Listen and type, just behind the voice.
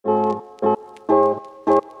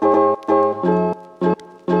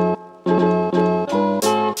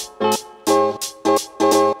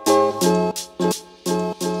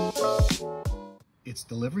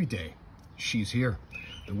she's here.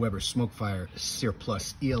 The Weber SmokeFire Sear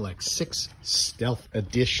Plus ELX6 Stealth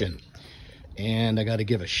Edition. And I got to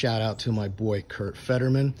give a shout out to my boy Kurt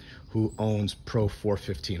Fetterman, who owns Pro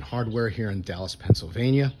 415 Hardware here in Dallas,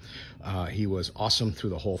 Pennsylvania. He was awesome through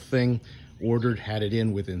the whole thing. Ordered, had it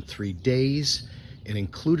in within 3 days, and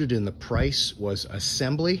included in the price was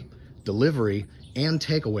assembly, delivery, and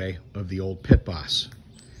takeaway of the old Pit Boss.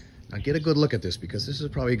 Now get a good look at this, because this is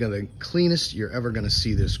probably the cleanest you're ever going to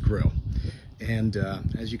see this grill. And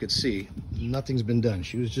as you can see, nothing's been done.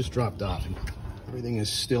 She was just dropped off, and everything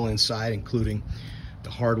is still inside, including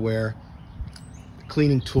the hardware, the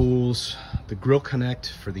cleaning tools, the grill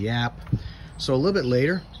connect for the app. So a little bit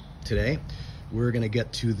later today, we're going to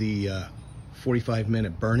get to the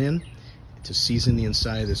 45-minute burn-in to season the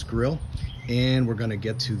inside of this grill, and we're going to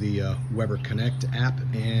get to the Weber Connect app,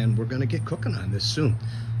 and we're going to get cooking on this soon.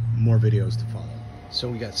 More videos to follow.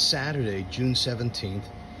 So we got Saturday, June 17th,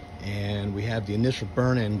 and we have the initial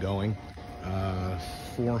burn-in going.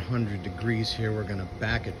 400 degrees here. We're going to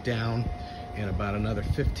back it down in about another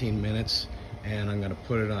 15 minutes, and I'm going to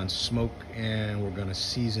put it on smoke, and we're going to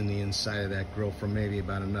season the inside of that grill for maybe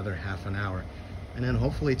about another half an hour. And then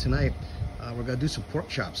hopefully tonight we're going to do some pork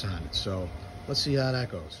chops on it. So let's see how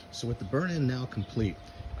that goes. So with the burn-in now complete,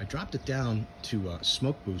 I dropped it down to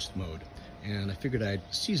smoke boost mode, and I figured I'd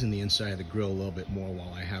season the inside of the grill a little bit more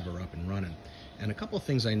while I have her up and running. And a couple of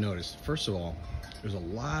things I noticed. First of all, there's a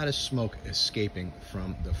lot of smoke escaping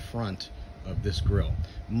from the front of this grill,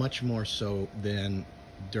 much more so than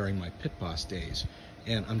during my Pit Boss days.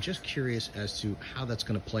 And I'm just curious as to how that's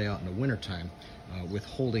going to play out in the wintertime with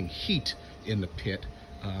holding heat in the pit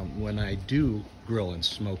when I do grill and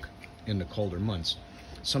smoke in the colder months.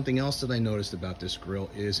 Something else that I noticed about this grill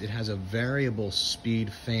is it has a variable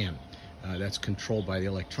speed fan. That's controlled by the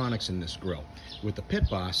electronics in this grill. With the Pit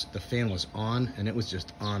Boss, the fan was on, and it was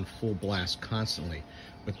just on full blast constantly.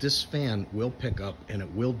 But this fan will pick up and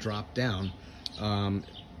it will drop down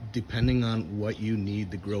depending on what you need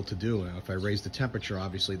the grill to do. If I raise the temperature,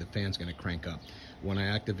 obviously the fan's going to crank up. When I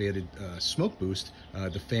activated smoke boost,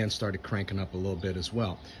 the fan started cranking up a little bit as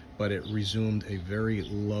well. But it resumed a very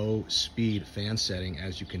low speed fan setting,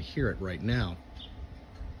 as you can hear it right now.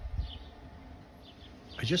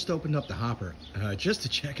 I just opened up the hopper just to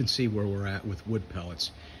check and see where we're at with wood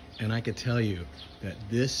pellets, and I can tell you that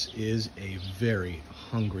this is a very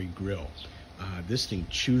hungry grill. This thing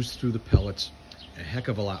chews through the pellets a heck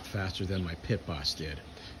of a lot faster than my Pit Boss did.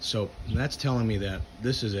 So that's telling me that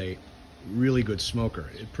this is a really good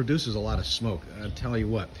smoker. It produces a lot of smoke. I'll tell you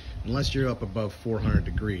what, unless you're up above 400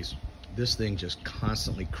 degrees, this thing just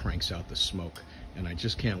constantly cranks out the smoke, and I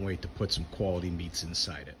just can't wait to put some quality meats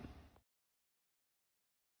inside it.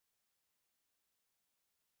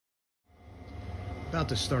 About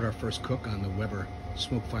to start our first cook on the Weber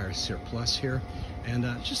SmokeFire Sear Plus here, and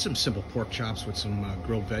just some simple pork chops with some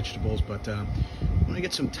grilled vegetables. But when I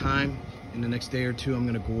get some time in the next day or two, I'm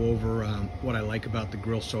going to go over what I like about the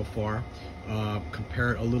grill so far,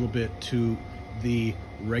 compare it a little bit to the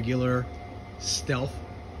regular Stealth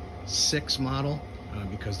 6 model,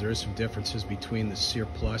 because there is some differences between the Sear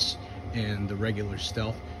Plus and the regular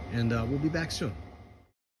Stealth, and we'll be back soon.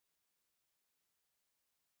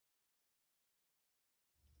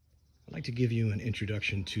 I'd like to give you an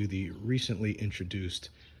introduction to the recently introduced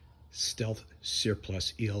Stealth Sear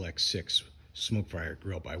Plus ELX6 SmokeFire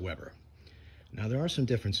grill by Weber. Now there are some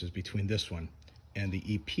differences between this one and the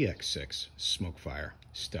EPX6 SmokeFire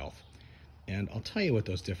Stealth, and I'll tell you what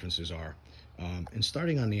those differences are. And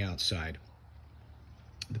starting on the outside,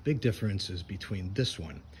 the big differences between this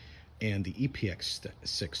one and the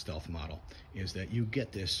EPX6 Stealth model is that you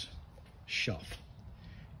get this shelf,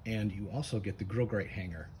 and you also get the grill grate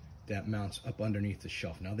hanger that mounts up underneath the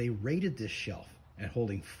shelf. Now they rated this shelf at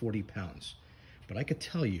holding 40 pounds, but I could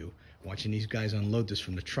tell you, watching these guys unload this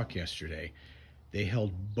from the truck yesterday, they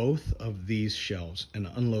held both of these shelves and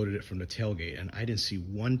unloaded it from the tailgate, and I didn't see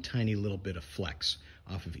one tiny little bit of flex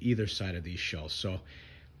off of either side of these shelves. So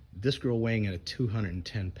this grill weighing at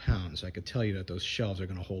 210 pounds, I could tell you that those shelves are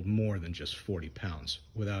going to hold more than just 40 pounds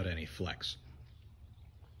without any flex.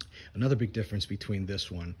 Another big difference between this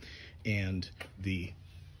one and the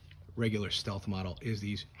regular Stealth model is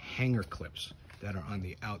these hanger clips that are on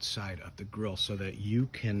the outside of the grill, so that you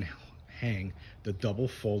can hang the double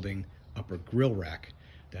folding upper grill rack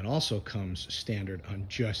that also comes standard on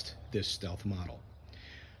just this Stealth model.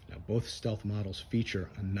 Now both Stealth models feature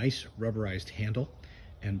a nice rubberized handle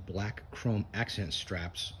and black chrome accent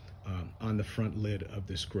straps on the front lid of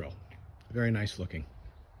this grill. Very nice looking.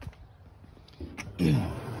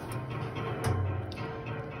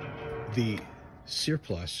 The Sear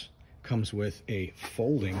Plus comes with a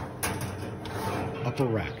folding upper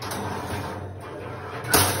rack.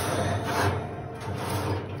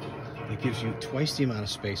 It gives you twice the amount of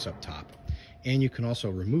space up top, and you can also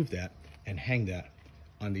remove that and hang that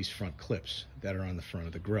on these front clips that are on the front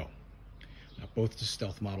of the grill. Now, both the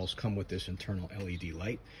Stealth models come with this internal LED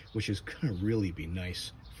light, which is going to really be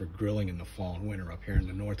nice for grilling in the fall and winter up here in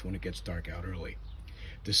the north when it gets dark out early.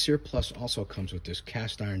 The Sear Plus also comes with this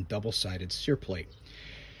cast iron double-sided sear plate.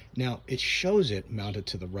 Now, it shows it mounted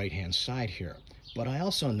to the right-hand side here, but I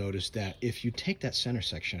also noticed that if you take that center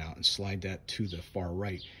section out and slide that to the far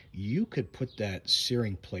right, you could put that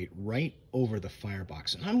searing plate right over the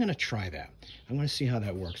firebox, and I'm going to try that. I'm going to see how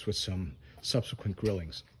that works with some subsequent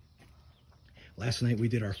grillings. Last night we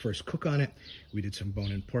did our first cook on it. We did some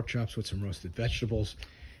bone-in pork chops with some roasted vegetables,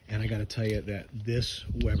 and I got to tell you that this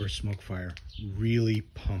Weber SmokeFire really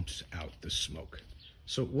pumps out the smoke.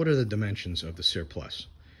 So what are the dimensions of the Sear Plus?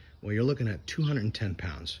 Well, you're looking at 210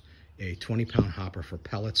 pounds, a 20-pound hopper for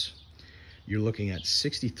pellets. You're looking at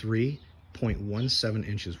 63.17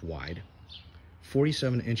 inches wide,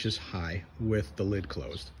 47 inches high with the lid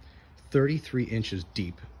closed, 33 inches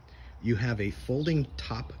deep. You have a folding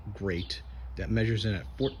top grate that measures in at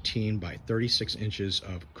 14 by 36 inches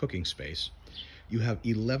of cooking space. You have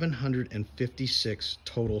 1,156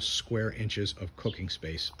 total square inches of cooking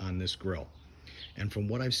space on this grill. And from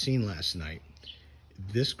what I've seen last night,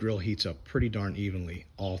 this grill heats up pretty darn evenly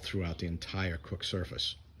all throughout the entire cook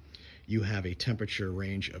surface. You have a temperature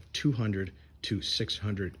range of 200 to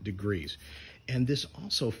 600 degrees. And this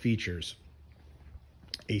also features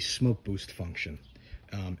a smoke boost function,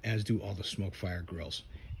 as do all the SmokeFire grills.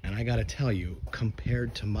 And I gotta tell you,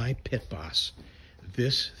 compared to my Pit Boss,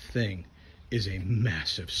 this thing is a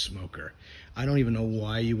massive smoker. I don't even know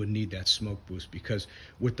why you would need that smoke boost, because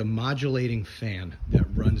with the modulating fan that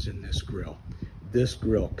runs in this grill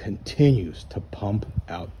continues to pump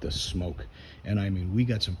out the smoke. And I mean, we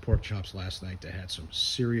got some pork chops last night that had some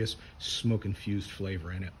serious smoke-infused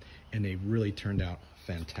flavor in it, and they really turned out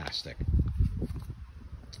fantastic.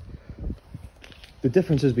 The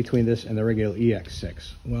differences between this and the regular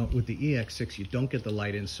ELX6. Well, with the ELX6, you don't get the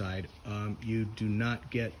light inside. You do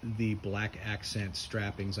not get the black accent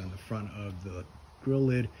strappings on the front of the grill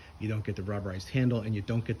lid. You don't get the rubberized handle, and you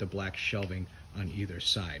don't get the black shelving on either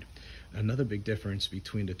side. Another big difference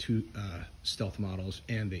between the two Stealth models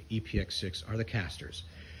and the EPX6 are the casters.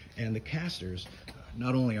 And the casters,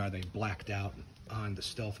 not only are they blacked out on the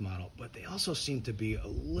Stealth model, but they also seem to be a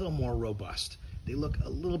little more robust. They look a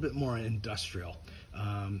little bit more industrial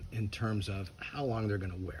in terms of how long they're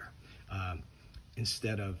going to wear,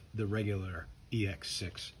 instead of the regular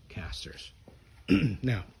ELX6 casters.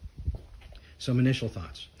 Now, some initial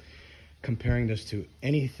thoughts. Comparing this to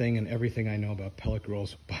anything and everything I know about pellet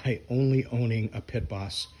grills by only owning a Pit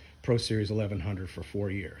Boss Pro Series 1100 for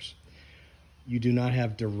 4 years. You do not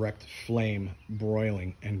have direct flame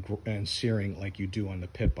broiling and searing like you do on the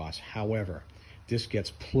Pit Boss. However, this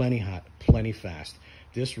gets plenty hot, plenty fast.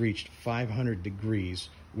 This reached 500 degrees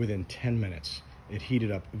within 10 minutes. It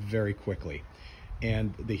heated up very quickly,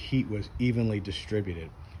 and the heat was evenly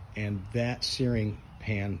distributed. And that searing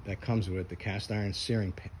pan that comes with it, the cast iron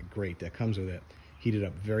searing grate that comes with it, heated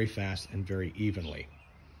up very fast and very evenly.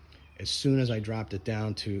 As soon as I dropped it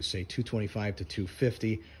down to, say, 225 to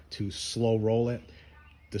 250 to slow roll it,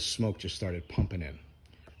 the smoke just started pumping in.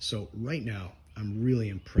 So right now, I'm really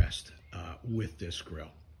impressed with this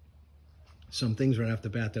grill. Some things right off the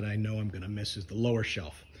bat that I know I'm going to miss is the lower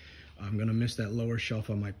shelf. I'm going to miss that lower shelf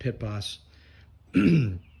on my Pit Boss.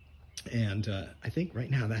 And I think right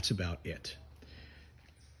now that's about it.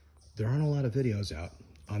 There aren't a lot of videos out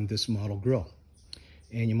on this model grill.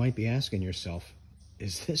 And you might be asking yourself,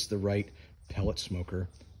 is this the right pellet smoker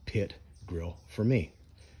pit grill for me?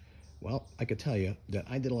 Well, I could tell you that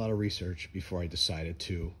I did a lot of research before I decided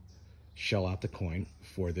to shell out the coin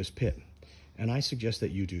for this pit. And I suggest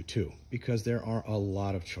that you do too, because there are a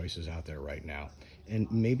lot of choices out there right now. And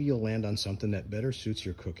maybe you'll land on something that better suits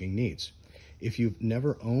your cooking needs. If you've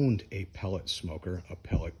never owned a pellet smoker, a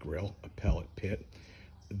pellet grill, a pellet pit,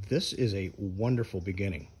 this is a wonderful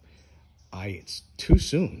beginning. It's too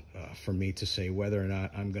soon for me to say whether or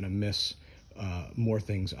not I'm going to miss more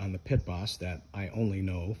things on the Pit Boss that I only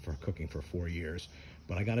know for cooking for 4 years.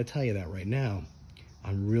 But I got to tell you that right now,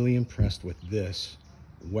 I'm really impressed with this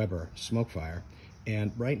Weber SmokeFire.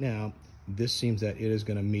 And right now, this seems that it is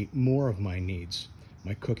going to meet more of my needs,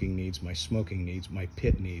 my cooking needs, my smoking needs, my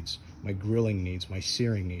pit needs, my grilling needs, my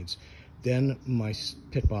searing needs, than my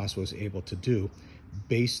Pit Boss was able to do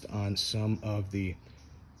based on some of the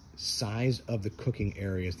size of the cooking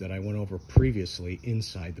areas that I went over previously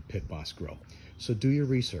inside the Pit Boss grill. So do your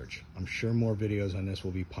research. I'm sure more videos on this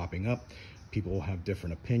will be popping up. People will have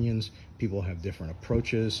different opinions, people will have different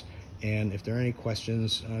approaches, and if there are any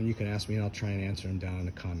questions, you can ask me and I'll try and answer them down in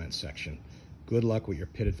the comments section. Good luck with your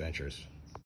pit adventures.